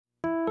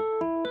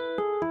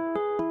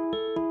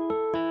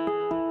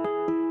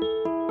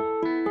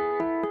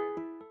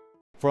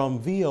From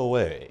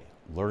VOA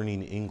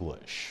Learning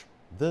English,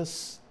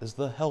 this is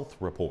the Health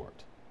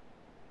Report.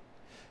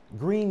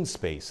 Green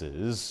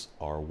spaces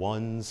are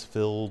ones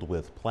filled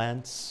with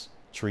plants,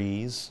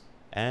 trees,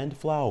 and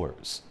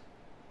flowers.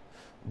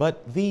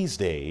 But these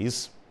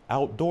days,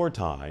 outdoor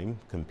time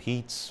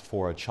competes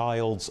for a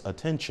child's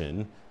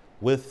attention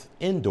with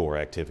indoor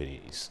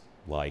activities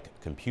like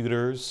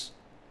computers,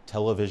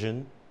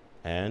 television,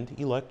 and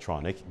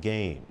electronic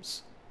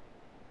games.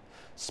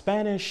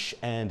 Spanish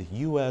and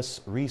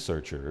U.S.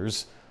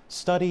 researchers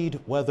studied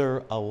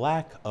whether a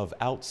lack of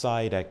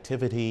outside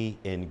activity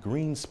in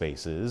green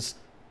spaces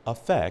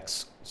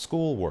affects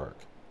schoolwork.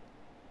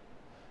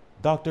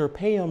 Dr.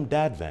 Payam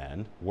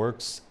Dadvand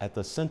works at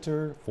the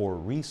Center for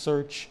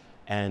Research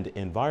and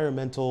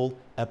Environmental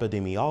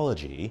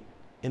Epidemiology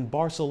in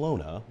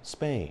Barcelona,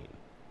 Spain.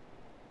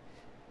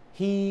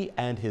 He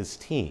and his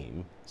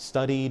team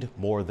studied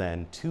more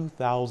than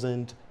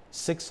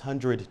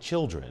 2,600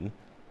 children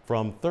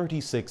from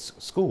 36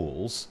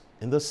 schools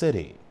in the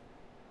city.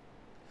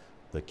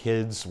 The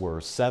kids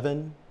were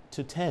 7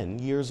 to 10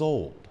 years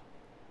old.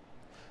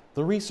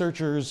 The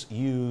researchers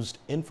used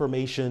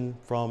information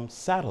from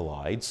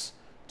satellites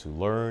to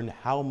learn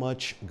how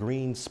much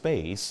green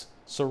space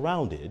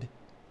surrounded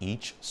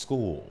each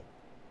school.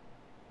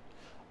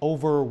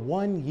 Over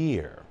 1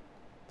 year,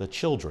 the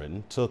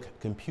children took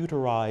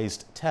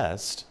computerized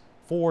tests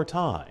 4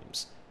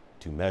 times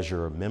to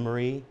measure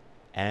memory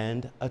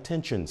and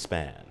attention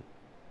span.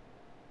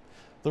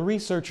 The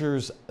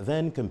researchers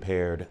then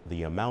compared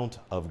the amount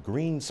of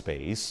green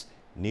space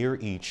near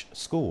each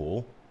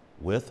school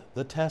with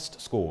the test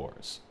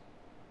scores.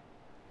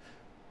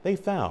 They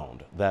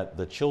found that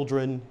the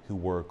children who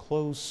were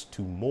close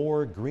to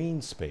more green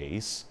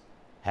space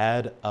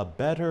had a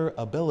better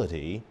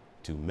ability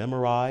to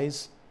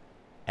memorize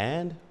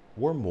and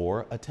were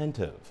more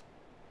attentive.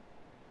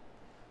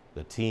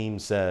 The team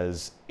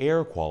says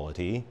air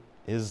quality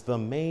is the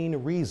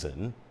main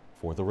reason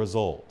for the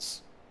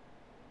results.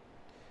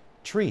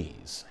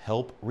 Trees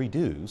help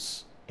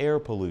reduce air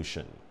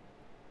pollution.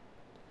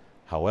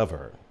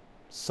 However,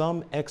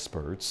 some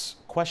experts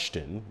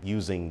question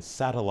using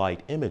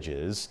satellite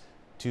images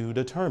to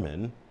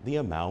determine the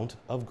amount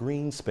of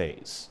green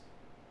space.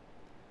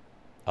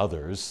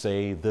 Others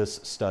say this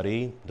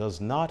study does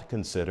not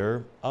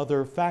consider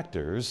other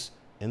factors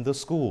in the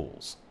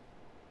schools.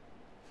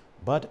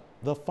 But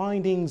the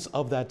findings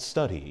of that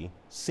study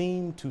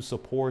seem to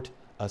support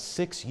a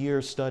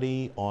 6-year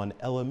study on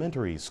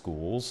elementary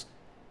schools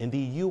in the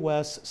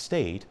U.S.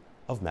 state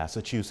of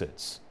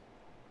Massachusetts.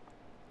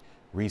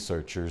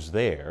 Researchers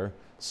there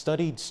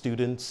studied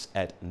students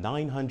at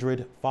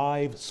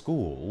 905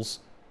 schools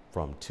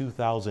from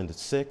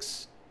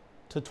 2006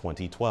 to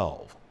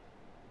 2012.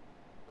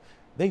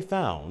 They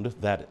found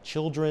that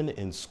children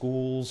in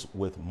schools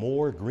with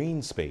more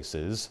green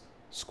spaces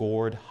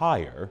scored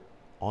higher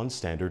on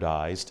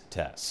standardized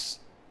tests.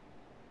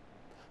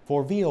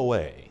 For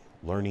VOA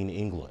Learning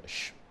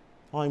English,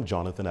 I'm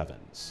Jonathan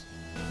Evans.